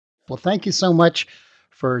Well, thank you so much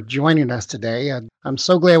for joining us today. I'm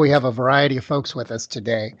so glad we have a variety of folks with us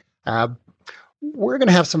today. We're going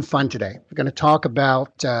to have some fun today. We're going to talk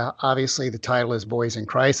about, obviously, the title is Boys in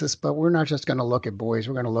Crisis, but we're not just going to look at boys.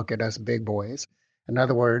 We're going to look at us big boys. In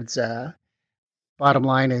other words, bottom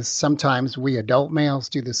line is sometimes we adult males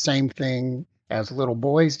do the same thing as little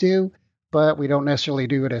boys do, but we don't necessarily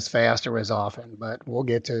do it as fast or as often. But we'll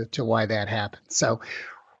get to why that happens. So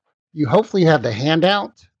you hopefully have the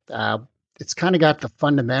handout. It's kind of got the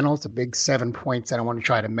fundamentals, the big 7 points that I want to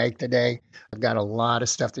try to make today. I've got a lot of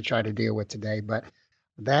stuff to try to deal with today. But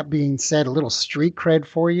that being said, a little street cred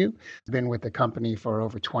for you. I've been with the company for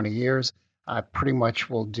over 20 years. I pretty much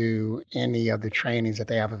will do any of the trainings that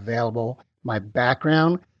they have available. My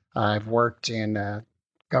background, I've worked in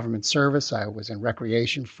government service. I was in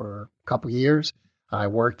recreation for a couple of years. I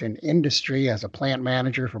worked in industry as a plant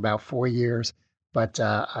manager for about 4 years. But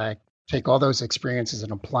I take all those experiences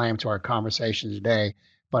and apply them to our conversation today.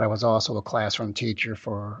 But I was also a classroom teacher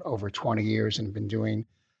for over 20 years and been doing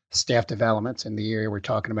staff developments in the area we're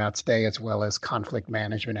talking about today, as well as conflict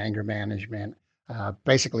management, anger management,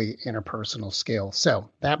 basically interpersonal skills. So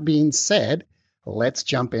that being said, let's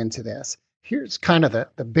jump into this. Here's kind of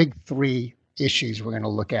the big three issues we're going to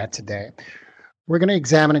look at today. We're going to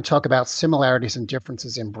examine and talk about similarities and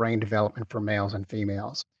differences in brain development for males and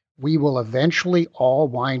females. We will eventually all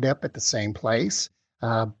wind up at the same place,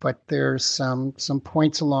 but there's some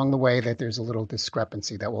points along the way that there's a little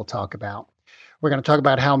discrepancy that we'll talk about. We're going to talk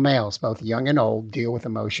about how males, both young and old, deal with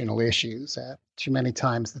emotional issues. Too many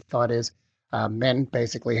times the thought is men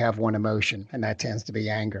basically have one emotion, and that tends to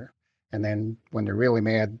be anger. And then when they're really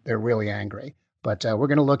mad, they're really angry. But we're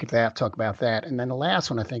going to look at that, talk about that. And then the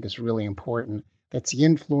last one I think is really important. That's the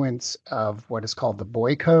influence of what is called the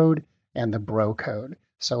boy code and the bro code.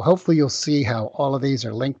 So hopefully you'll see how all of these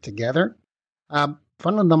are linked together.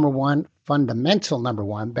 Fundamental number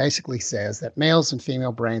one basically says that males and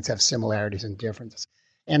female brains have similarities and differences,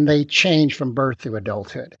 and they change from birth to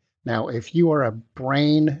adulthood. Now, if you are a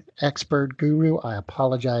brain expert guru, I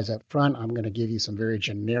apologize up front. I'm going to give you some very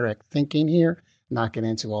generic thinking here, not get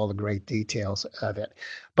into all the great details of it.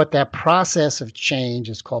 But that process of change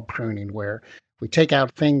is called pruning, where we take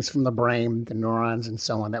out things from the brain, the neurons and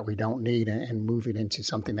so on that we don't need and move it into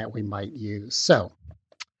something that we might use. So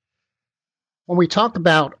when we talk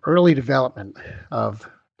about early development of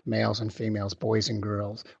males and females, boys and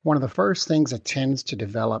girls, one of the first things that tends to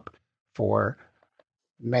develop for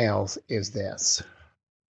males is this: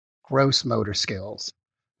 gross motor skills.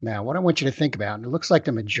 Now, what I want you to think about, and it looks like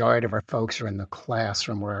the majority of our folks are in the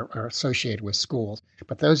classroom or are associated with schools,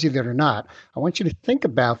 but those of you that are not, I want you to think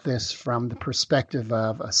about this from the perspective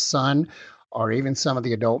of a son or even some of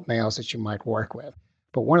the adult males that you might work with.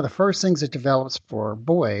 But one of the first things that develops for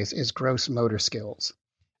boys is gross motor skills.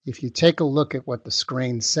 If you take a look at what the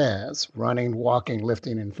screen says, running, walking,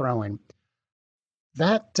 lifting, and throwing,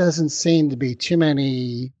 that doesn't seem to be too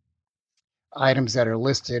many items that are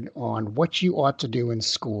listed on what you ought to do in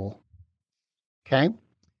school. Okay?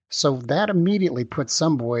 So that immediately puts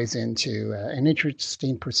some boys into an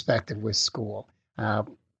interesting perspective with school.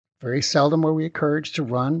 Very seldom are we encouraged to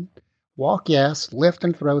run. Walk, yes. Lift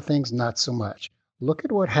and throw things, not so much. Look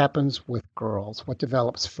at what happens with girls, what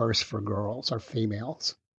develops first for girls or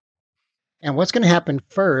females. And what's going to happen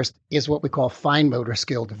first is what we call fine motor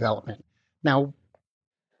skill development. Now,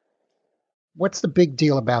 what's the big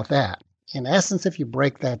deal about that? In essence, if you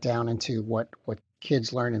break that down into what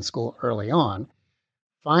kids learn in school early on,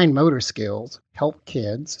 fine motor skills help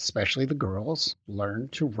kids, especially the girls, learn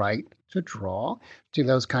to write, to draw, do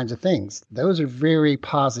those kinds of things. Those are very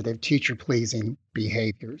positive, teacher-pleasing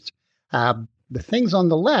behaviors. The things on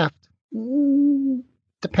the left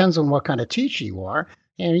depends on what kind of teacher you are,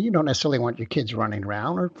 and you don't necessarily want your kids running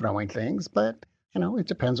around or throwing things, but it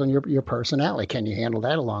depends on your personality. Can you handle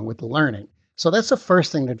that along with the learning? So that's the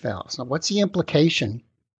first thing that develops. Now, what's the implication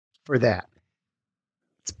for that?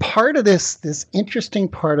 It's part of this interesting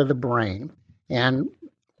part of the brain. And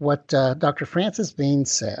what Dr. Francis Bean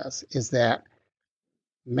says is that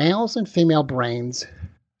males and female brains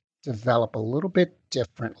develop a little bit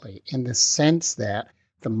differently in the sense that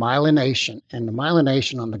the myelination, and the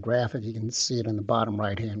myelination on the graphic, you can see it in the bottom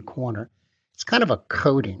right-hand corner, it's kind of a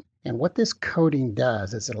coating. And what this coating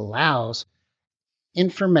does is it allows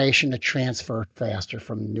information to transfer faster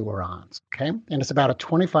from neurons, okay? And it's about a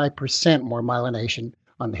 25% more myelination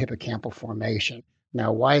on the hippocampal formation.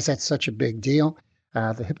 Now, why is that such a big deal?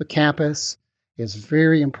 The hippocampus is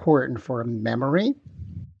very important for memory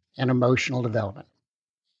and emotional development,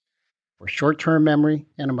 for short-term memory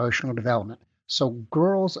and emotional development. So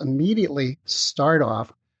girls immediately start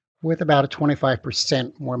off with about a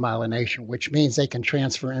 25% more myelination, which means they can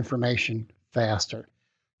transfer information faster.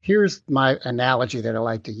 Here's my analogy that I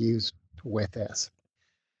like to use with this.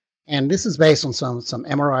 And this is based on some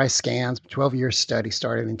MRI scans, 12-year study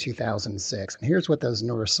started in 2006. And here's what those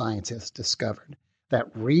neuroscientists discovered.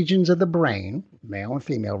 That regions of the brain, male and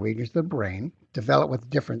female regions of the brain, develop with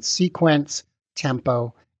different sequence,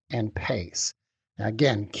 tempo, and pace. Now,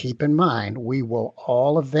 again, keep in mind, we will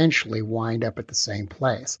all eventually wind up at the same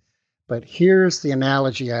place. But here's the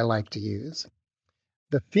analogy I like to use.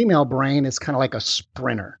 The female brain is kind of like a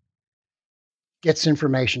sprinter. Gets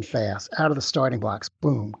information fast, out of the starting blocks,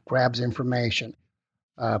 boom, grabs information.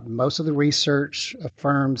 Most of the research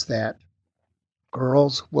affirms that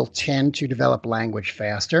girls will tend to develop language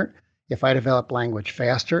faster. If I develop language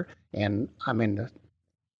faster and I'm in the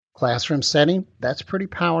classroom setting, that's pretty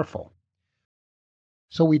powerful.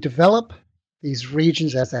 So we develop these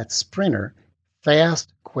regions as that sprinter,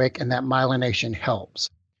 fast, quick, and that myelination helps.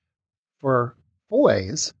 For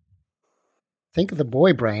boys, think of the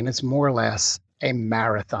boy brain as more or less a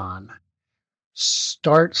marathon.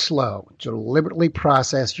 Start slow, deliberately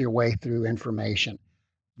process your way through information.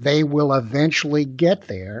 They will eventually get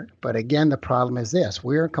there, but again, the problem is this.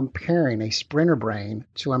 We're comparing a sprinter brain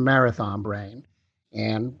to a marathon brain.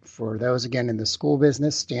 And for those, again, in the school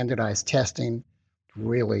business, standardized testing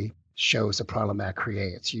really shows the problem that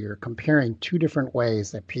creates. You're comparing two different ways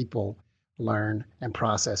that people learn and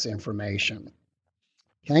process information.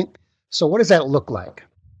 Okay, so what does that look like?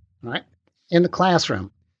 All right. In the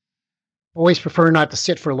classroom, boys prefer not to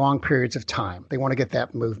sit for long periods of time. They want to get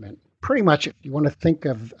that movement. Pretty much, if you want to think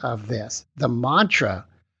of this, the mantra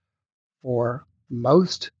for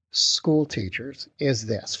most school teachers is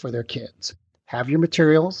this for their kids. Have your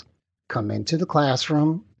materials, come into the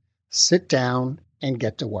classroom, sit down, and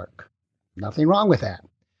get to work. Nothing wrong with that.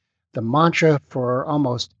 The mantra for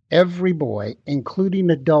almost every boy, including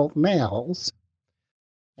adult males,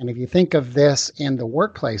 and if you think of this in the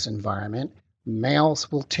workplace environment,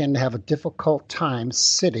 males will tend to have a difficult time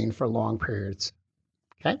sitting for long periods.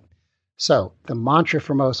 Okay? So the mantra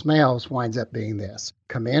for most males winds up being this.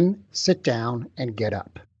 Come in, sit down, and get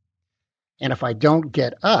up. And if I don't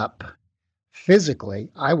get up physically,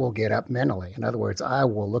 I will get up mentally. In other words, I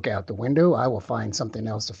will look out the window, I will find something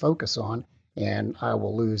else to focus on, and I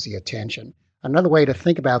will lose the attention. Another way to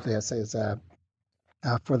think about this is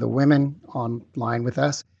for the women online with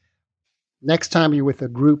us, next time you're with a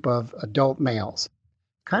group of adult males,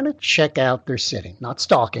 kind of check out their sitting. Not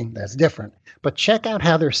stalking, that's different, but check out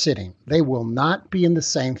how they're sitting. They will not be in the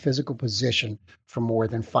same physical position for more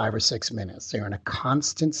than 5 or 6 minutes. They're in a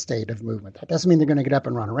constant state of movement. That doesn't mean they're going to get up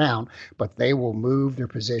and run around, but they will move their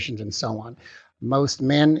positions and so on. Most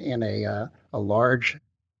men in a large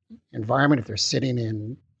environment, if they're sitting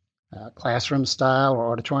in classroom style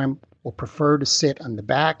or auditorium, will prefer to sit on the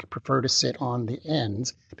back, prefer to sit on the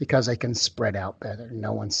ends because they can spread out better.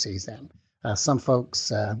 No one sees them. Some folks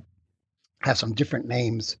have some different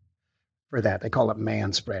names for that. They call it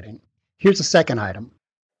man spreading. Here's the second item.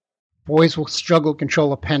 Boys will struggle to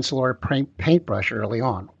control a pencil or a paintbrush early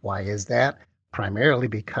on. Why is that? Primarily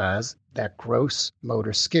because that gross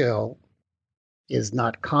motor skill is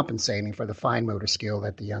not compensating for the fine motor skill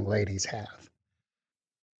that the young ladies have.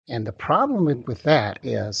 And the problem with that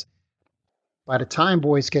is by the time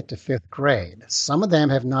boys get to 5th grade, some of them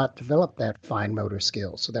have not developed that fine motor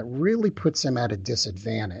skill. So that really puts them at a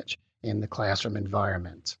disadvantage in the classroom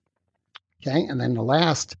environment. Okay, and then the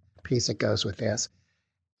last piece that goes with this,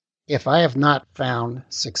 if I have not found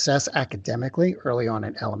success academically early on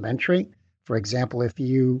in elementary, for example, if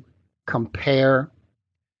you compare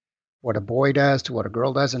what a boy does to what a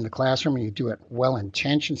girl does in the classroom, and you do it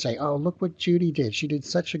well-intentioned, say, oh, look what Judy did. She did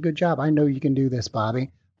such a good job. I know you can do this, Bobby.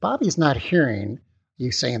 Bobby's not hearing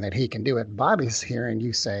you saying that he can do it. Bobby's hearing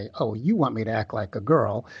you say, oh, you want me to act like a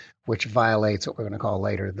girl, which violates what we're going to call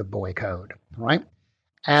later the boy code, right?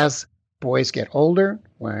 As boys get older,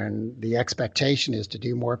 when the expectation is to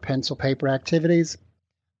do more pencil paper activities,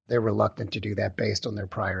 they're reluctant to do that based on their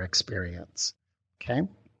prior experience, okay?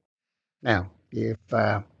 Now, if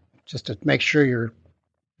just to make sure you're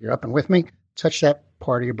up and with me, touch that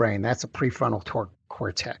part of your brain. That's a prefrontal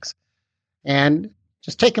cortex. And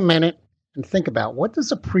just take a minute and think about, what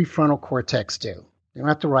does a prefrontal cortex do? You don't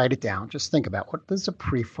have to write it down. Just think about, what does a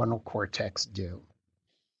prefrontal cortex do?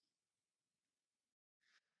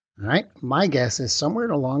 All right. My guess is somewhere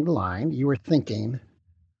along the line, you were thinking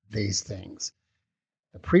these things.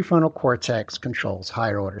 The prefrontal cortex controls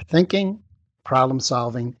higher order thinking, problem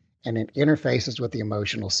solving, and it interfaces with the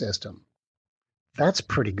emotional system. That's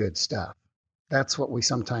pretty good stuff. That's what we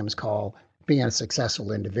sometimes call being a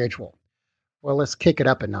successful individual. Well, let's kick it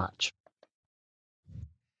up a notch.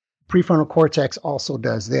 Prefrontal cortex also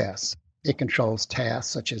does this. It controls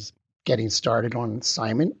tasks such as getting started on an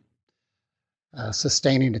assignment,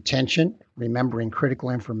 sustaining attention, remembering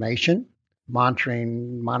critical information,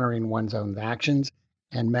 monitoring one's own actions,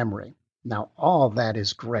 and memory. Now, all that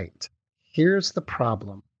is great. Here's the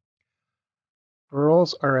problem.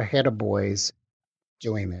 Girls are ahead of boys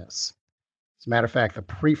doing this. As a matter of fact, the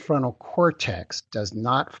prefrontal cortex does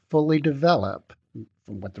not fully develop,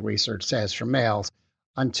 from what the research says, for males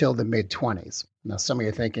until the mid-20s. Now, some of you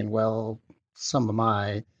are thinking, well, some of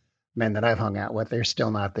my men that I've hung out with, they're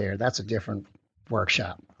still not there. That's a different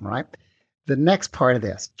workshop, right? The next part of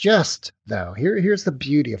this, here's the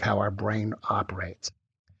beauty of how our brain operates.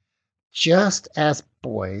 Just as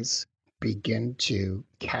boys begin to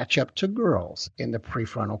catch up to girls in the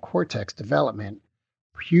prefrontal cortex development,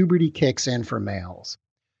 puberty kicks in for males.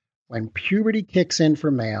 When puberty kicks in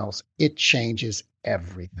for males, it changes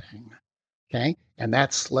everything. Okay? And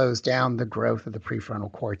that slows down the growth of the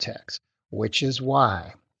prefrontal cortex, which is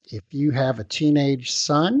why if you have a teenage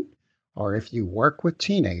son or if you work with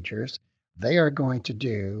teenagers, they are going to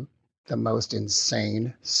do the most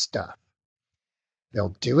insane stuff.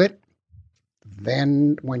 They'll do it.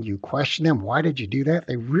 Then when you question them, why did you do that?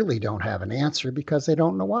 They really don't have an answer because they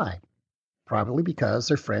don't know why. Probably because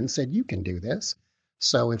their friends said, you can do this.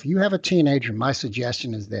 So if you have a teenager, my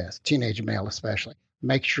suggestion is this, teenage male especially,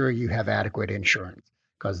 make sure you have adequate insurance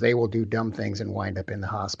because they will do dumb things and wind up in the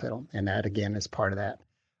hospital. And that, again, is part of that,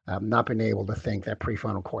 not being able to think, that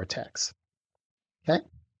prefrontal cortex. Okay?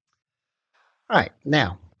 All right.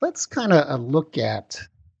 Now, let's kind of look at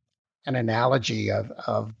an analogy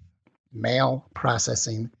of male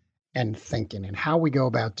processing and thinking and how we go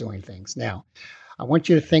about doing things. Now, I want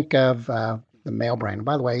you to think of the male brain. And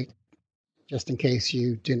by the way, just in case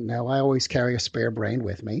you didn't know, I always carry a spare brain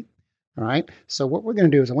with me. All right. So what we're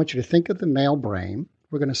going to do is I want you to think of the male brain.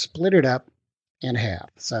 We're going to split it up in half.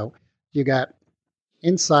 So you got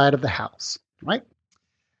inside of the house, right?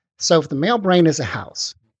 So if the male brain is a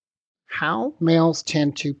house, how males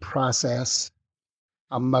tend to process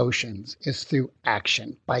emotions is through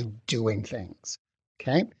action, by doing things.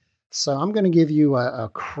 Okay. So I'm going to give you a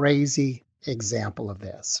crazy example of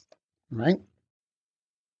this, right?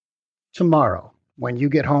 Tomorrow, when you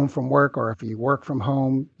get home from work, or if you work from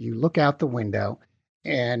home, you look out the window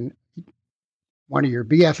and one of your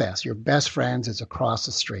BFS, your best friends, is across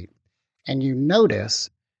the street. And you notice,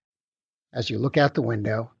 as you look out the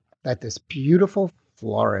window, that this beautiful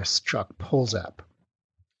florist truck pulls up.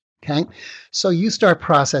 Okay? So you start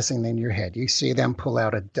processing in your head. You see them pull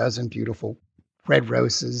out a dozen beautiful red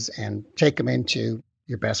roses and take them into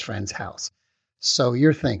your best friend's house. So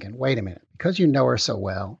you're thinking, wait a minute, because you know her so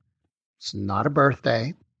well, it's not a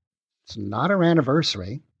birthday, it's not her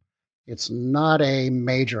anniversary, it's not a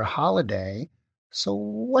major holiday. So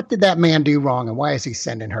what did that man do wrong and why is he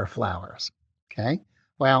sending her flowers? Okay?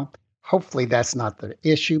 Well, hopefully that's not the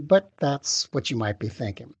issue, but that's what you might be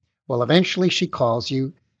thinking. Well, eventually she calls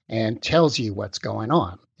you and tells you what's going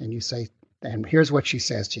on. And you say, and here's what she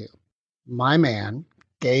says to you. My man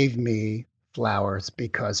gave me flowers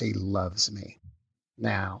because he loves me.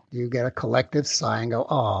 Now, you get a collective sigh and go,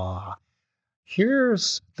 aw.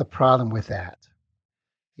 Here's the problem with that.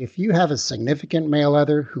 If you have a significant male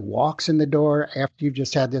other who walks in the door after you've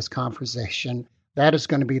just had this conversation, that is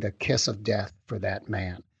going to be the kiss of death for that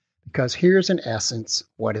man. Because here's in essence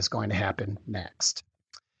what is going to happen next.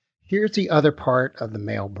 Here's the other part of the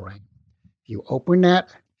male brain. You open that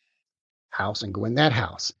house and go in that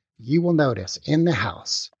house. You will notice in the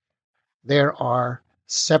house, there are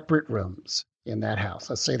separate rooms in that house.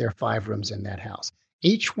 Let's say there are 5 rooms in that house.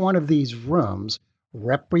 Each one of these rooms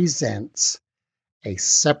represents a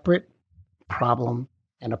separate problem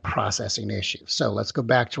and a processing issue. So let's go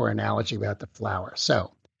back to our analogy about the flower.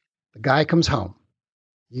 So the guy comes home.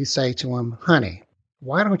 You say to him, honey,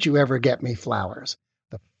 why don't you ever get me flowers?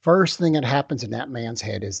 The first thing that happens in that man's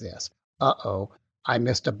head is this. Uh-oh, I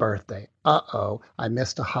missed a birthday. Uh-oh, I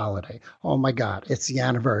missed a holiday. Oh my God, it's the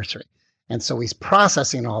anniversary. And so he's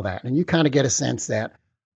processing all that. And you kind of get a sense that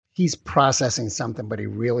he's processing something, but he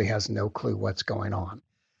really has no clue what's going on.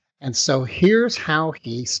 And so here's how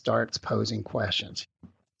he starts posing questions.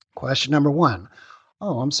 Question number 1.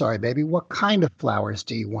 Oh, I'm sorry, baby. What kind of flowers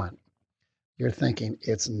do you want? You're thinking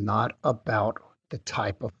it's not about the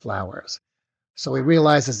type of flowers. So he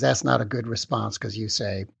realizes that's not a good response because you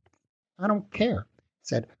say, I don't care. He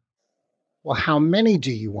said, well, how many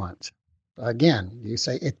do you want? Again, you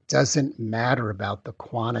say it doesn't matter about the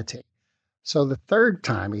quantity. So the third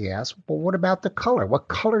time he asks, well, what about the color? What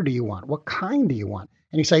color do you want? What kind do you want?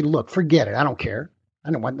 And you say, look, forget it. I don't care.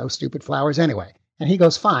 I don't want no stupid flowers anyway. And he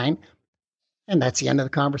goes, fine. And that's the end of the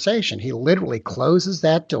conversation. He literally closes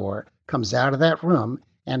that door, comes out of that room,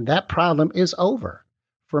 and that problem is over.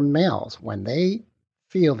 For males, when they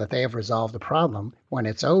feel that they have resolved the problem, when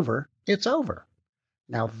it's over, it's over.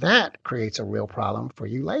 Now that creates a real problem for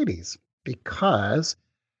you ladies because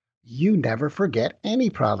you never forget any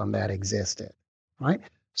problem that existed, right?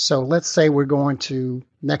 So let's say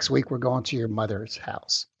next week, we're going to your mother's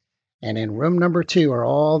house. And in room number 2 are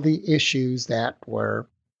all the issues that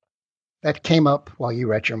came up while you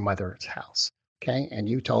were at your mother's house. Okay. And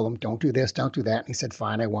you told him, don't do this, don't do that. And he said,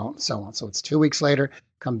 fine, I won't, and so on. So it's 2 weeks later,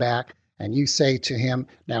 come back, and you say to him,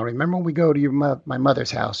 now remember when we go to my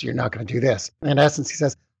mother's house, you're not going to do this. In essence, he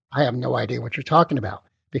says, I have no idea what you're talking about.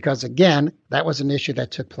 Because again, that was an issue that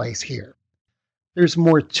took place here. There's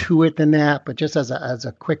more to it than that, but just as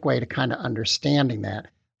a quick way to kind of understanding that,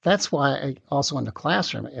 that's why also in the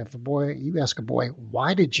classroom, if you ask a boy,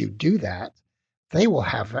 why did you do that? They will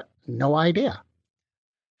have no idea.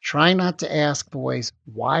 Try not to ask boys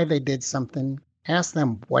why they did something. Ask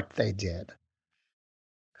them what they did.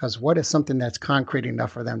 Because what is something that's concrete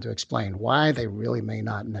enough for them to explain? Why they really may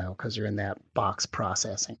not know because they're in that box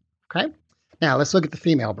processing. Okay? Now let's look at the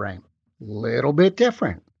female brain. Little bit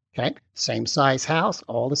different. Okay? Same size house,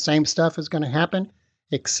 all the same stuff is going to happen,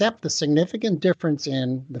 except the significant difference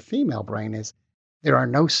in the female brain is there are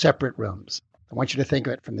no separate rooms. I want you to think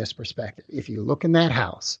of it from this perspective. If you look in that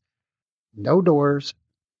house, no doors,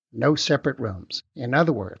 no separate rooms. In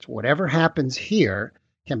other words, whatever happens here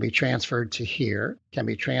can be transferred to here, can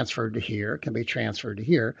be transferred to here, can be transferred to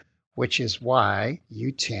here, which is why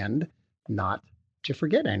you tend not to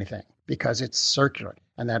forget anything because it's circular.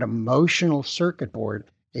 And that emotional circuit board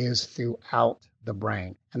is throughout the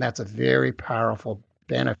brain. And that's a very powerful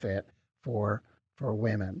benefit for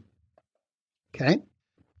women. Okay?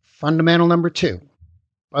 Fundamental number 2.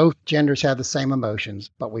 Both genders have the same emotions,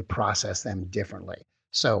 but we process them differently.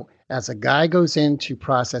 So as a guy goes in to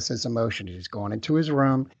process his emotions, he's going into his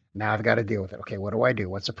room. Now I've got to deal with it. Okay, what do I do?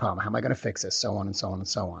 What's the problem? How am I going to fix this? So on and so on and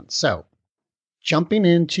so on. So jumping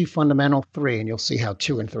into fundamental 3, and you'll see how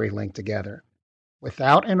 2 and 3 link together.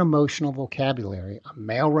 Without an emotional vocabulary, a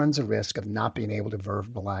male runs a risk of not being able to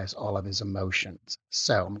verbalize all of his emotions.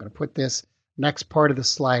 So I'm going to put this next part of the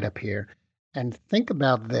slide up here and think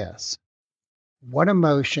about this. What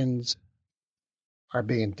emotions are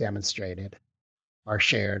being demonstrated, are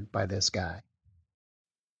shared by this guy?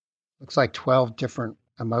 Looks like 12 different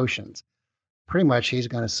emotions. Pretty much he's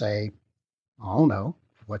going to say, oh no,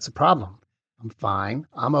 what's the problem? I'm fine.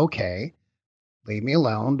 I'm okay. Leave me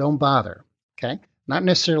alone. Don't bother. Okay? Not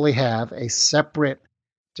necessarily have a separate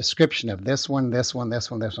description of this one, this one, this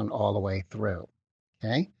one, this one, all the way through.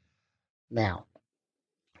 Okay? Now,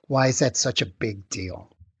 why is that such a big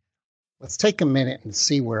deal? Let's take a minute and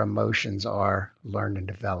see where emotions are learned and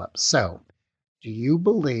developed. So, do you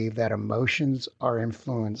believe that emotions are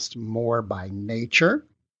influenced more by nature,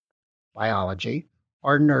 biology,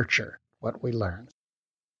 or nurture, what we learn?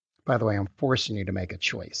 By the way, I'm forcing you to make a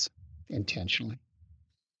choice intentionally.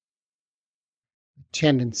 The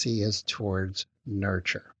tendency is towards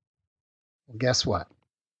nurture. Well, guess what?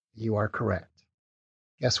 You are correct.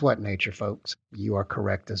 Guess what, nature folks? You are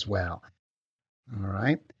correct as well. All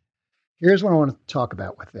right. Here's what I want to talk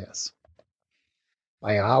about with this.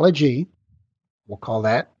 Biology, we'll call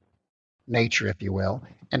that nature, if you will,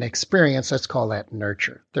 and experience, let's call that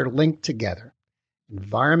nurture. They're linked together.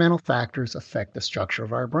 Environmental factors affect the structure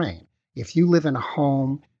of our brain. If you live in a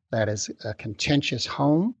home that is a contentious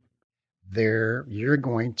home, you're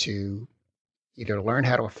going to either learn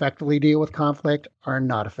how to effectively deal with conflict or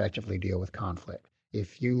not effectively deal with conflict.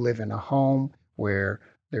 If you live in a home where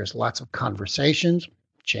there's lots of conversations,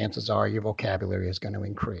 chances are your vocabulary is going to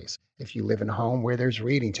increase. If you live in a home where there's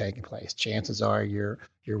reading taking place, chances are your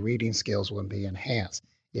reading skills will be enhanced.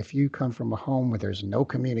 If you come from a home where there's no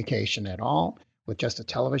communication at all, with just a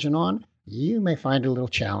television on, you may find it a little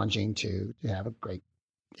challenging to have a great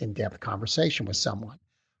in-depth conversation with someone,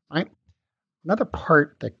 right? Another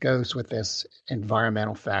part that goes with this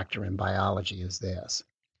environmental factor in biology is this.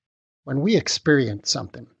 When we experience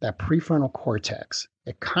something, that prefrontal cortex,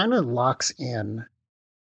 it kind of locks in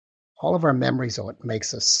all of our memories of what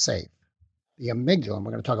makes us safe. The amygdala, and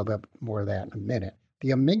we're going to talk about more of that in a minute, the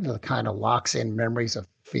amygdala kind of locks in memories of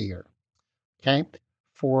fear, okay?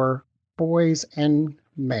 For boys and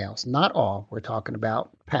males, not all, we're talking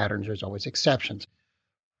about patterns, there's always exceptions.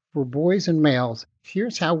 For boys and males,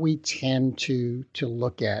 here's how we tend to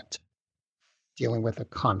look at dealing with a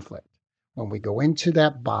conflict. When we go into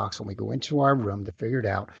that box, when we go into our room to figure it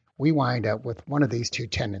out, we wind up with one of these two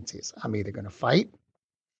tendencies. I'm either going to fight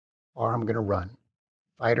or I'm going to run.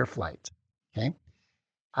 fight or flight. Okay.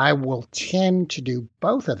 I will tend to do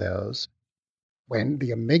both of those when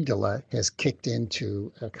the amygdala has kicked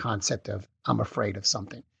into a concept of I'm afraid of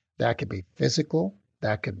something. That could be physical,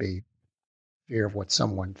 that could be fear of what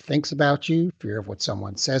someone thinks about you, fear of what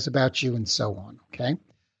someone says about you, and so on. Okay.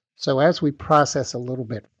 So as we process a little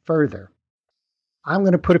bit further, I'm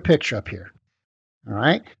going to put a picture up here. All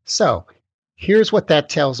right. So here's what that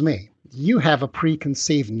tells me. You have a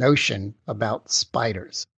preconceived notion about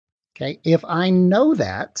spiders. Okay. If I know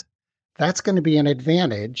that, that's going to be an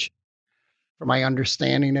advantage for my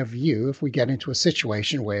understanding of you if we get into a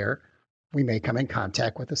situation where we may come in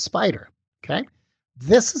contact with a spider. Okay.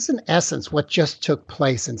 This is in essence what just took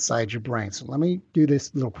place inside your brain. So let me do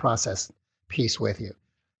this little process piece with you.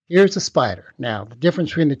 Here's a spider. Now, the difference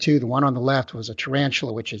between the two, the one on the left was a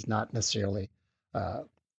tarantula, which is not necessarily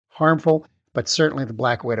harmful, but certainly the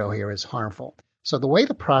black widow here is harmful. So the way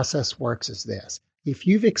the process works is this. If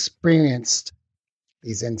you've experienced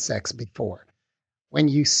these insects before, when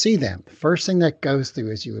you see them, the first thing that goes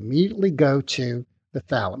through is you immediately go to the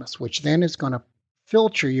thalamus, which then is going to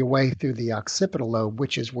filter your way through the occipital lobe,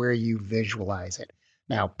 which is where you visualize it.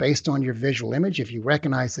 Now, based on your visual image, if you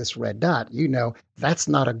recognize this red dot, you know that's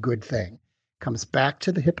not a good thing. Comes back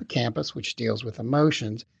to the hippocampus, which deals with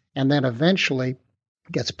emotions, and then eventually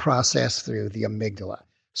gets processed through the amygdala.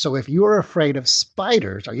 So if you're afraid of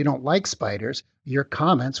spiders or you don't like spiders, your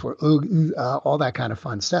comments were all that kind of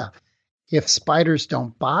fun stuff. If spiders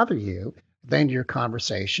don't bother you, then your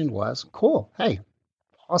conversation was cool. Hey,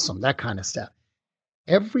 awesome, that kind of stuff.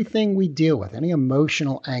 Everything we deal with, any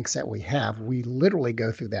emotional angst that we have, we literally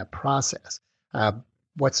go through that process.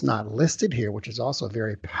 What's not listed here, which is also a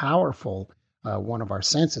very powerful one of our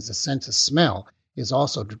senses, the sense of smell, is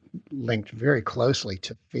also linked very closely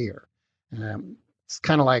to fear. It's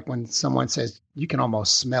kind of like when someone says you can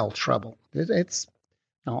almost smell trouble. It's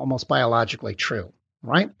almost biologically true,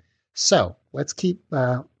 right? So let's keep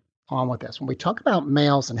on with this. When we talk about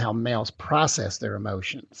males and how males process their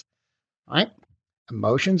emotions, right?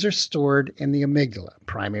 Emotions are stored in the amygdala,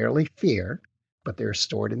 primarily fear, but they're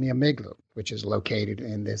stored in the amygdala, which is located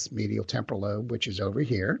in this medial temporal lobe, which is over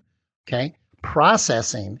here. Okay.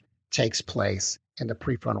 Processing takes place in the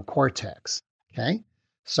prefrontal cortex. Okay.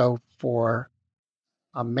 So for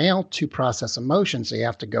a male to process emotions, they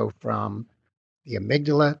have to go from the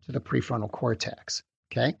amygdala to the prefrontal cortex.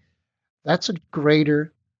 Okay. That's a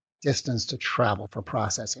greater distance to travel for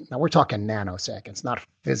processing. Now we're talking nanoseconds, not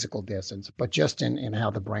physical distance, but just in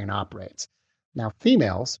how the brain operates. Now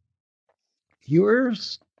females,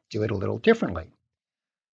 yours do it a little differently.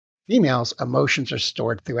 Females, emotions are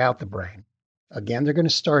stored throughout the brain. Again, they're going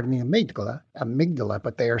to start in the amygdala,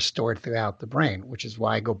 but they are stored throughout the brain, which is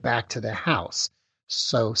why I go back to the house.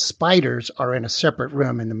 So spiders are in a separate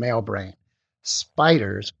room in the male brain.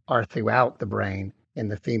 Spiders are throughout the brain in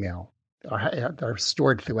the female. Are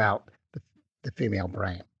stored throughout the female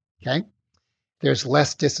brain. Okay? There's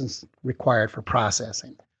less distance required for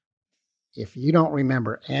processing. If you don't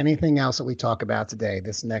remember anything else that we talk about today,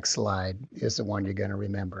 this next slide is the one you're going to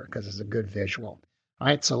remember because it's a good visual. All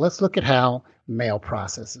right, so let's look at how male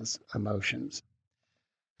processes emotions.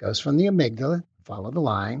 Goes from the amygdala, follow the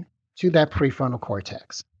line, to that prefrontal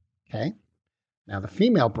cortex. Okay? Now the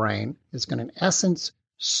female brain is going to, in essence,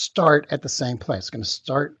 start at the same place. It's going to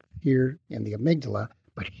start here in the amygdala,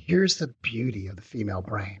 but here's the beauty of the female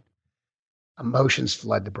brain. Emotions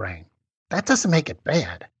flood the brain. That doesn't make it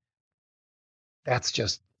bad. That's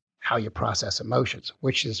just how you process emotions,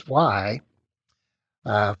 which is why,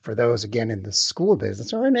 for those, again, in the school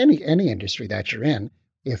business or in any industry that you're in,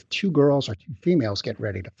 if two girls or two females get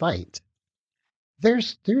ready to fight,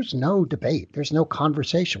 there's no debate. There's no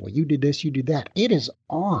conversation. Well, you did this, you did that. It is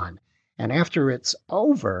on. And after it's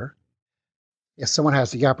over, if someone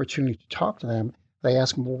has the opportunity to talk to them, they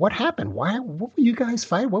ask them, well, what happened? What were you guys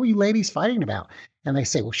fighting? What were you ladies fighting about? And they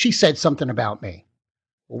say, well, she said something about me.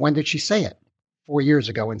 Well, when did she say it? 4 years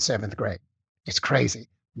ago in 7th grade. It's crazy.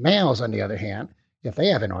 Males, on the other hand, if they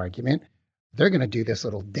have an argument, they're going to do this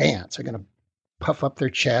little dance. They're going to puff up their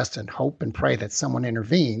chest and hope and pray that someone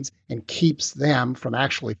intervenes and keeps them from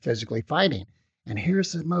actually physically fighting. And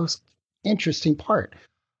here's the most interesting part.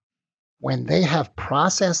 When they have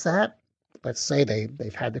processed that, let's say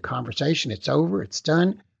they've had the conversation, it's over, it's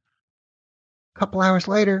done. A couple hours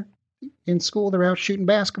later, in school, they're out shooting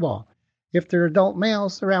basketball. If they're adult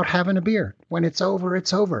males, they're out having a beer. When it's over,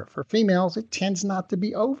 it's over. For females, it tends not to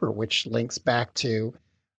be over, which links back to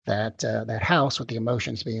that house with the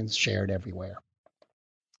emotions being shared everywhere.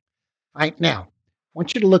 All right, now, I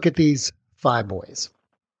want you to look at these 5 boys.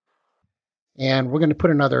 And we're going to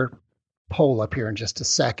put another poll up here in just a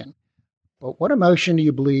second. But what emotion do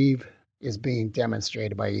you believe is being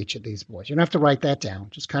demonstrated by each of these boys? You don't have to write that down.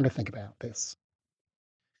 Just kind of think about this.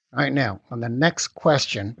 All right, now, on the next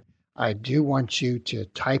question, I do want you to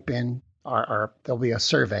type in, or there'll be a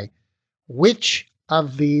survey. Which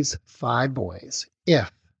of these 5 boys,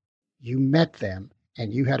 if you met them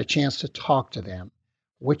and you had a chance to talk to them,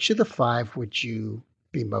 which of the 5 would you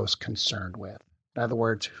be most concerned with? In other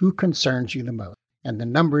words, who concerns you the most? And the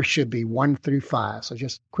numbers should be 1 through 5. So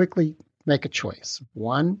just quickly make a choice.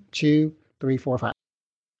 1, 2, 3, 4, 5.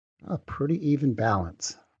 A pretty even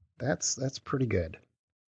balance. That's pretty good.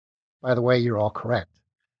 By the way, you're all correct,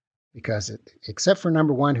 because except for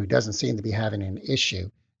number 1, who doesn't seem to be having an issue,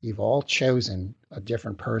 you've all chosen a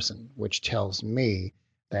different person, which tells me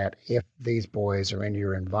that if these boys are in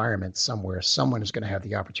your environment somewhere, someone is going to have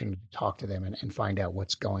the opportunity to talk to them and find out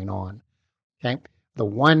what's going on. Okay? The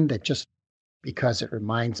one that, just because it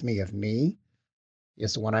reminds me of me,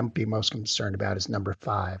 is the one I'm be most concerned about, is number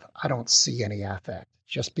 5. I don't see any affect.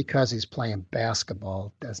 Just because he's playing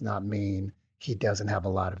basketball does not mean he doesn't have a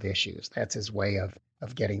lot of issues. That's his way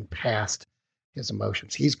of getting past his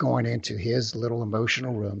emotions. He's going into his little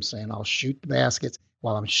emotional room saying, I'll shoot the baskets.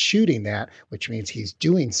 While I'm shooting that, which means he's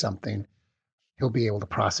doing something, he'll be able to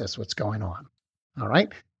process what's going on. All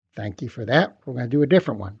right. Thank you for that. We're going to do a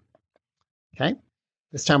different one. Okay.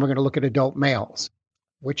 This time we're going to look at adult males.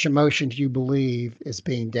 Which emotion do you believe is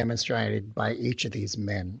being demonstrated by each of these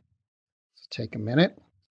men? So take a minute.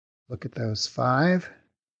 Look at those 5.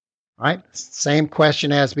 All right. Same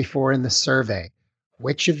question as before in the survey.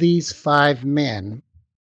 Which of these 5 men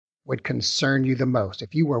would concern you the most?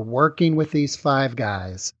 If you were working with these 5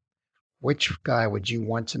 guys, which guy would you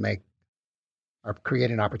want to make or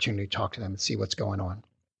create an opportunity to talk to them and see what's going on?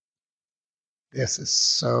 This is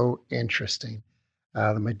so interesting.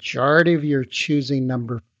 The majority of you are choosing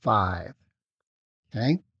number 5.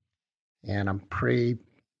 Okay. And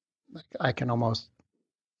I can almost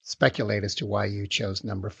speculate as to why you chose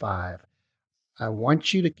number 5. I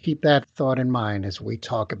want you to keep that thought in mind as we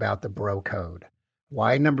talk about the bro code.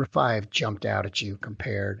 Why number 5 jumped out at you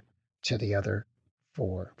compared to the other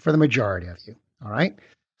 4 for the majority of you. All right.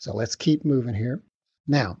 So let's keep moving here.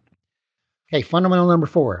 Now, okay, fundamental number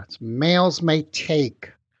 4. Males may take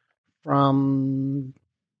from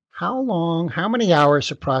how many hours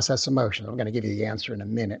to process emotions? I'm going to give you the answer in a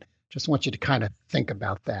minute. Just want you to kind of think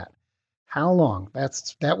about that. How long?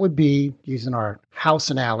 That would be, using our house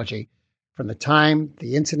analogy, from the time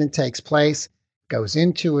the incident takes place, goes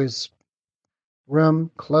into his room,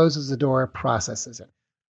 closes the door, processes it.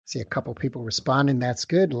 See a couple people responding. That's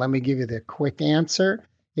good. Let me give you the quick answer.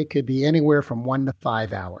 It could be anywhere from 1 to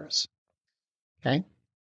 5 hours. Okay?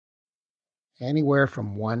 Anywhere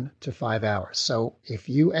from 1 to 5 hours. So if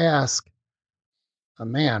you ask a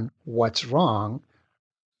man, what's wrong?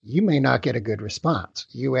 You may not get a good response.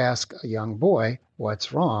 You ask a young boy,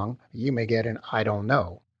 what's wrong? You may get an, I don't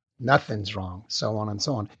know. Nothing's wrong, so on and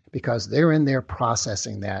so on, because they're in there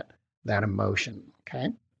processing that emotion. Okay.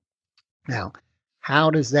 Now,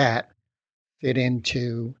 how does that fit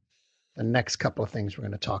into the next couple of things we're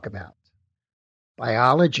going to talk about?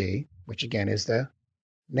 Biology, which again is the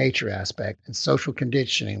nature aspect, and social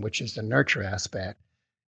conditioning, which is the nurture aspect,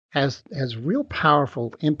 has real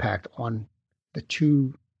powerful impact on the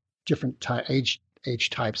 2 different age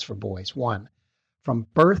types for boys. 1, from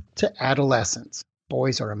birth to adolescence,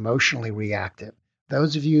 boys are emotionally reactive.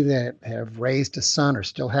 Those of you that have raised a son or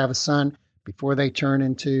still have a son, before they turn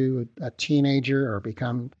into a teenager or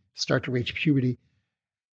start to reach puberty,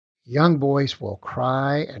 young boys will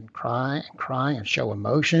cry and cry and cry and show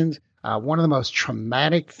emotions. One of the most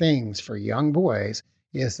traumatic things for young boys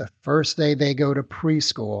is the first day they go to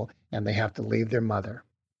preschool and they have to leave their mother.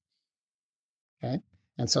 Okay?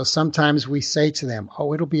 And so sometimes we say to them,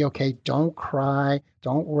 oh, it'll be okay. Don't cry.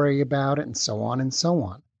 Don't worry about it, and so on and so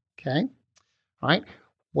on. Okay? All right.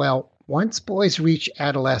 Well, once boys reach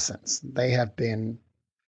adolescence, they have been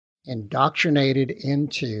indoctrinated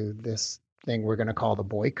into this thing we're going to call the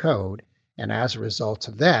boy code. And as a result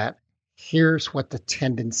of that, here's what the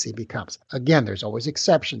tendency becomes. Again, there's always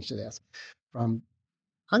exceptions to this. From,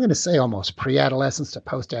 I'm going to say, almost pre-adolescence to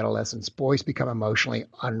post-adolescence, boys become emotionally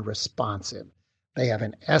unresponsive. They have,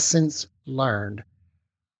 in essence, learned,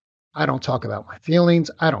 I don't talk about my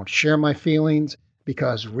feelings. I don't share my feelings,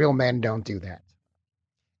 because real men don't do that.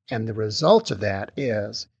 And the result of that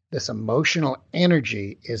is this emotional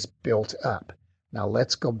energy is built up. Now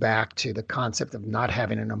let's go back to the concept of not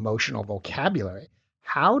having an emotional vocabulary.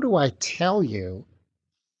 How do I tell you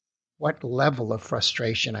what level of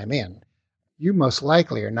frustration I'm in? You most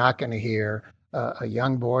likely are not going to hear a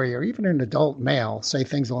young boy or even an adult male say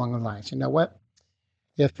things along the lines, you know what?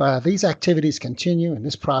 If these activities continue and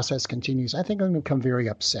this process continues, I think I'm going to become very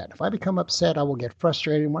upset. If I become upset, I will get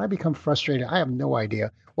frustrated. When I become frustrated, I have no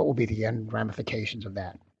idea what will be the end ramifications of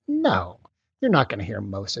that. No, you're not going to hear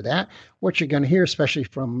most of that. What you're going to hear, especially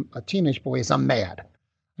from a teenage boy, is I'm mad.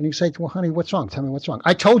 And you say, well, honey, what's wrong? Tell me what's wrong.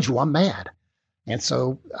 I told you I'm mad. And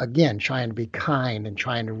so, again, trying to be kind and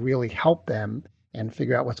trying to really help them and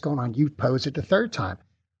figure out what's going on. You pose it the third time.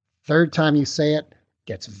 Third time you say it,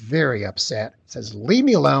 gets very upset, says, leave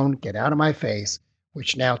me alone, get out of my face,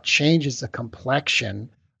 which now changes the complexion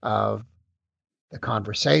of the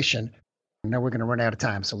conversation. Now we're going to run out of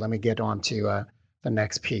time, so let me get on to the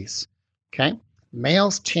next piece. Okay?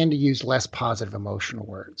 Males tend to use less positive emotional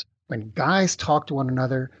words. When guys talk to one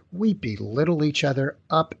another, we belittle each other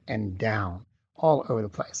up and down, all over the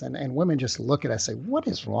place. And women just look at us and say, what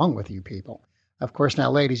is wrong with you people? Of course, now,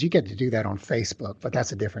 ladies, you get to do that on Facebook, but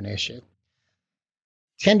that's a different issue.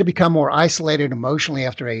 Tend to become more isolated emotionally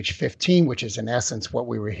after age 15, which is in essence what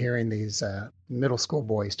we were hearing these middle school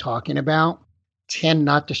boys talking about. Tend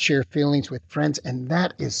not to share feelings with friends, and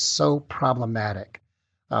that is so problematic.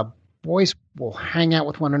 Boys will hang out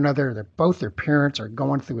with one another. Both their parents are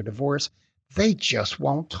going through a divorce. They just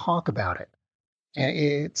won't talk about it. And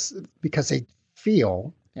it's because they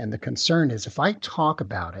feel, and the concern is if I talk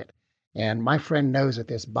about it, and my friend knows that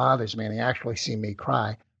this bothers me, and they actually see me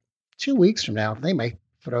cry, 2 weeks from now, they may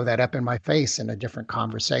throw that up in my face in a different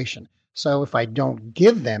conversation. So if I don't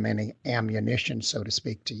give them any ammunition, so to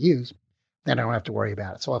speak, to use, then I don't have to worry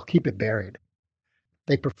about it. So I'll keep it buried.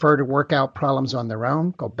 They prefer to work out problems on their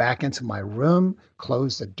own, go back into my room,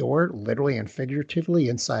 close the door, literally and figuratively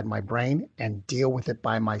inside my brain, and deal with it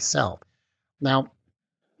by myself. Now,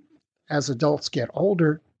 as adults get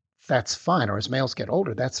older, that's fine. Or as males get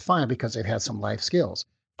older, that's fine because they've had some life skills.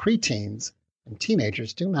 Preteens and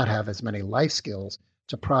teenagers do not have as many life skills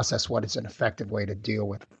to process what is an effective way to deal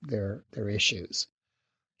with their issues.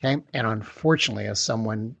 Okay. And unfortunately, as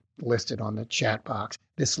someone listed on the chat box,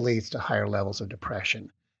 this leads to higher levels of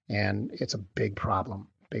depression. And it's a big problem,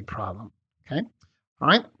 big problem. Okay. All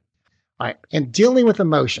right. All right. And dealing with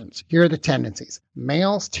emotions, here are the tendencies.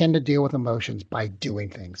 Males tend to deal with emotions by doing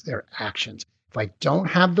things, their actions. If I don't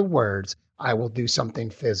have the words, I will do something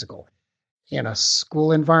physical. In a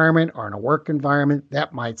school environment or in a work environment,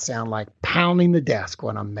 that might sound like pounding the desk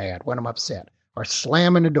when I'm mad, when I'm upset, or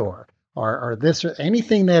slamming the door, or this, or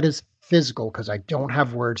anything that is physical because I don't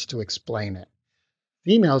have words to explain it.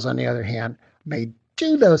 Females, on the other hand, may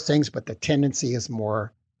do those things, but the tendency is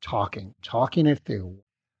more talking it through.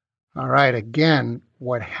 All right, again,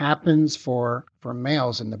 what happens for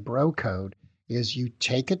males in the bro code is you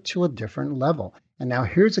take it to a different level. And now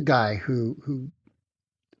here's a guy who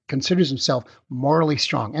considers himself morally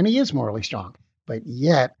strong, and he is morally strong, but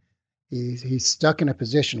yet he's stuck in a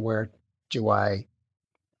position where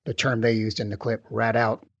the term they used in the clip, rat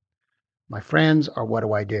out my friends, or what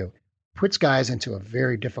do I do? Puts guys into a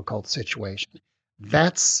very difficult situation.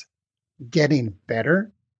 That's getting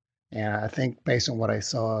better. And I think based on what I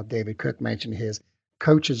saw, David Cook mentioned, his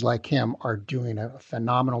coaches like him are doing a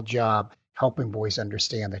phenomenal job helping boys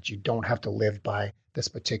understand that you don't have to live by this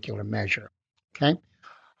particular measure. Okay.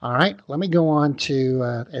 All right, let me go on to,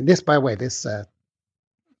 and this, by the way, The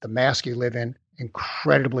Mask You Live In,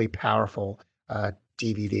 incredibly powerful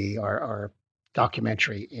DVD or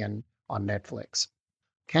documentary on Netflix.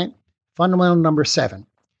 Okay, fundamental number 7,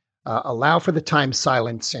 allow for the time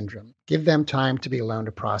silence syndrome. Give them time to be alone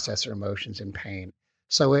to process their emotions and pain.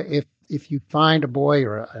 So if you find a boy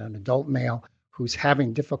or an adult male who's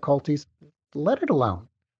having difficulties, let it alone.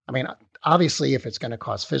 I mean, obviously, if it's going to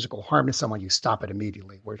cause physical harm to someone, you stop it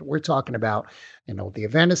immediately. We're talking about, the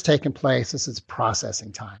event has taken place. This is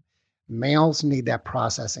processing time. Males need that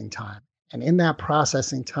processing time. And in that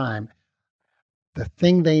processing time, the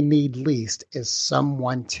thing they need least is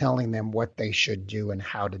someone telling them what they should do and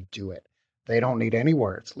how to do it. They don't need any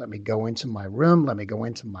words. Let me go into my room. Let me go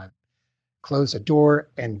into close the door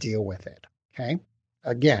and deal with it. Okay.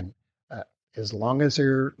 Again, as long as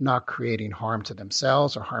they're not creating harm to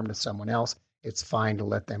themselves or harm to someone else, it's fine to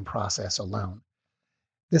let them process alone.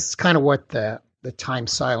 This is kind of what the time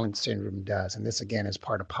silence syndrome does. And this, again, is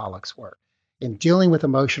part of Pollack's work. In dealing with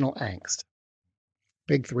emotional angst,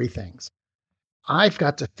 big 3 things. I've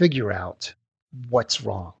got to figure out what's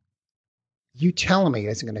wrong. You telling me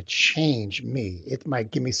isn't going to change me. It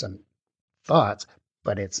might give me some thoughts,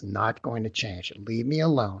 but it's not going to change. Leave me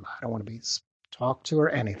alone. I don't want to be talked to or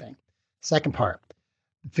anything. Second part,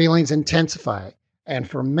 feelings intensify. And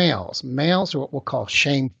for males are what we'll call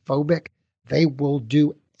shame phobic. They will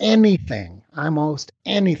do anything, almost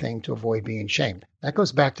anything, to avoid being shamed. That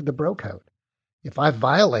goes back to the bro code. If I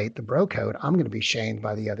violate the bro code, I'm going to be shamed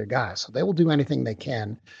by the other guys. So they will do anything they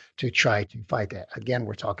can to try to fight that. Again,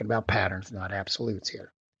 we're talking about patterns, not absolutes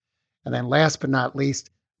here. And then last but not least,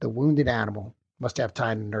 the wounded animal must have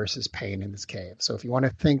time to nurse his pain in this cave. So if you want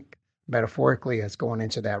to think metaphorically as going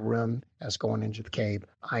into that room, as going into the cave,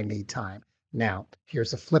 I need time. Now, here's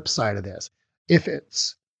the flip side of this. If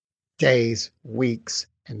it's days, weeks,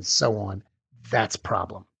 and so on, that's a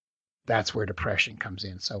problem. That's where depression comes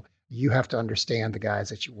in. So you have to understand the guys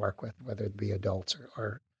that you work with, whether it be adults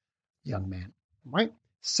or young men, right?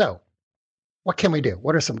 So what can we do?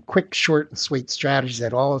 What are some quick, short, and sweet strategies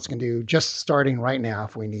that all of us can do just starting right now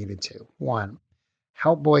if we needed to? One,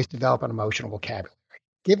 help boys develop an emotional vocabulary.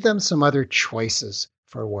 Give them some other choices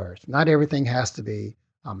for words. Not everything has to be,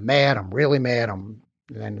 I'm mad, I'm really mad, and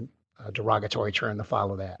then a derogatory term to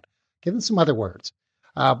follow that. Give them some other words.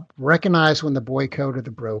 Recognize when the boy code or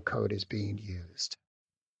the bro code is being used.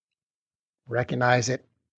 Recognize it.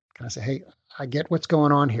 Kind of say, hey, I get what's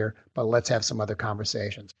going on here, but let's have some other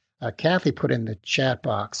conversations. Kathy put in the chat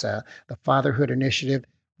box, the Fatherhood Initiative,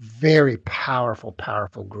 very powerful,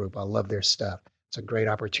 powerful group. I love their stuff. It's a great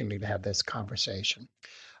opportunity to have this conversation.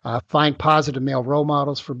 Find positive male role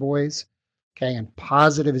models for boys. Okay, and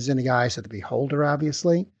positive is in the eyes of the beholder,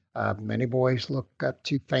 obviously. Many boys look up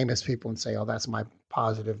to famous people and say, oh, that's my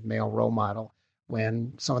positive male role model,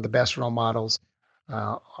 when some of the best role models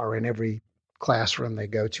are in every classroom they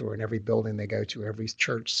go to, or in every building they go to, every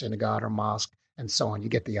church, synagogue, or mosque, and so on. You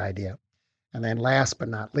get the idea. And then last but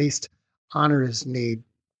not least, honor his need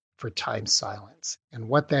for time silence. And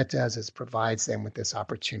what that does is provides them with this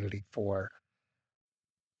opportunity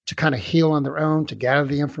to kind of heal on their own, to gather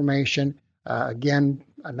the information. Again,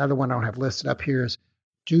 another one I don't have listed up here is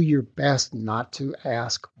do your best not to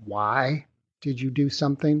ask why did you do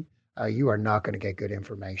something. You are not going to get good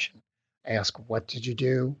information. Ask what did you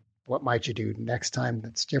do? What might you do next time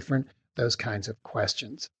that's different? Those kinds of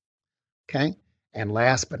questions. Okay? And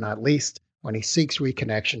last but not least, when he seeks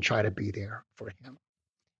reconnection, try to be there for him.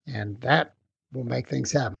 And that will make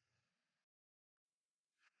things happen.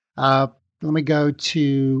 Let me go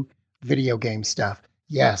to video game stuff.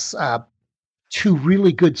 Yes, two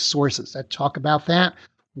really good sources that talk about that.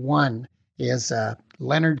 One is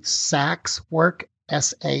Leonard Sachs' work,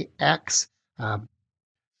 S-A-X.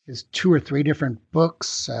 There's 2 or 3 different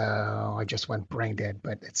books. I just went brain dead,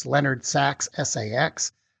 but it's Leonard Sachs,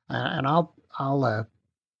 S-A-X. And I'll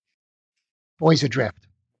Boys Adrift.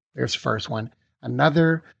 There's the first one.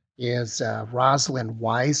 Another is Rosalind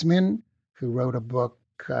Wiseman, who wrote a book,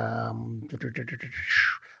 Masterminds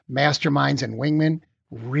and Wingmen.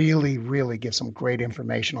 Really, really gives some great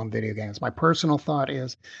information on video games. My personal thought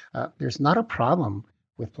is there's not a problem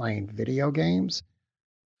with playing video games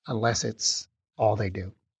unless it's all they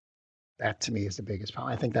do. That to me is the biggest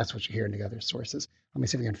problem. I think that's what you hear in the other sources. Let me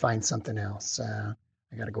see if we can find something else. I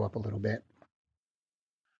got to go up a little bit.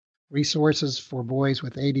 Resources for boys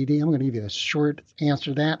with ADD. I'm going to give you the short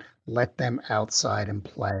answer to that. Let them outside and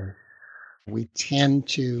play. We tend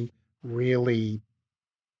to really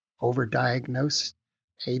overdiagnose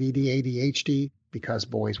ADD, ADHD because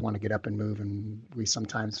boys want to get up and move, and we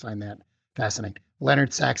sometimes find that fascinating.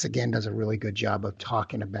 Leonard Sachs, again, does a really good job of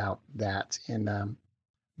talking about that in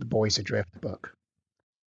the Boys Adrift book.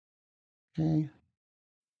 Okay.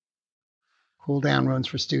 Cool down rooms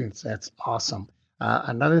for students. That's awesome.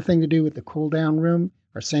 Another thing to do with the cool down room,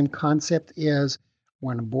 or same concept, is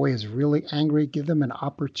when a boy is really angry, give them an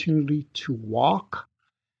opportunity to walk,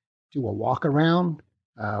 do a walk around,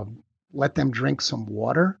 let them drink some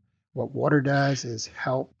water. What water does is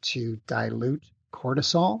help to dilute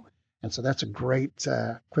cortisol. And so that's a great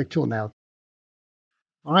quick tool. Now,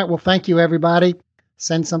 all right, well, thank you, everybody.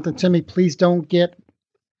 Send something to me. Please don't get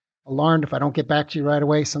alarmed if I don't get back to you right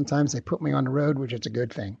away. Sometimes they put me on the road, which is a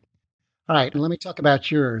good thing. All right, and let me talk about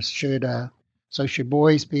yours. Should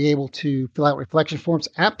boys be able to fill out reflection forms?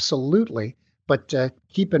 Absolutely, but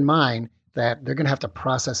keep in mind that they're going to have to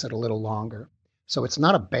process it a little longer. So it's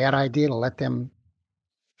not a bad idea to let them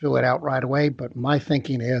fill it out right away, but my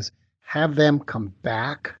thinking is have them come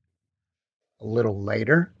back a little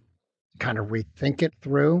later, kind of rethink it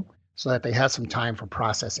through so that they have some time for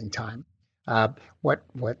processing time. What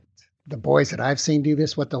the boys that I've seen do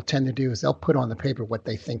this, what they'll tend to do is they'll put on the paper what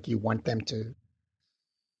they think you want them to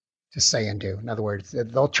say and do. In other words,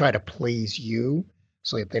 they'll try to please you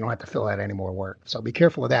so that they don't have to fill out any more work. So be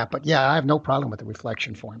careful of that. But yeah, I have no problem with the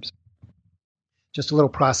reflection forms. Just a little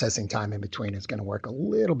processing time in between is going to work a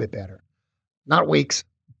little bit better. Not weeks,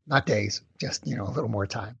 not days, just, a little more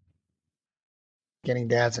time. Getting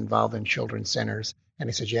dads involved in children's centers.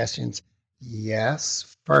 Any suggestions?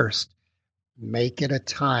 Yes. First, make it a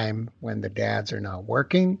time when the dads are not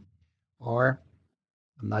working, or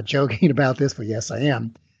I'm not joking about this, but yes, I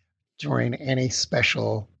am, during any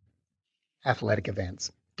special athletic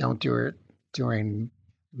events. Don't do it during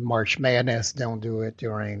March Madness. Don't do it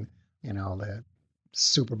during, the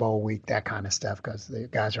Super Bowl week, that kind of stuff, because the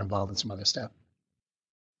guys are involved in some other stuff.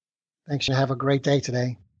 Thanks. You have a great day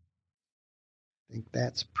today. I think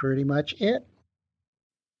that's pretty much it.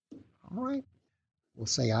 All right. We'll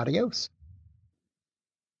say adios.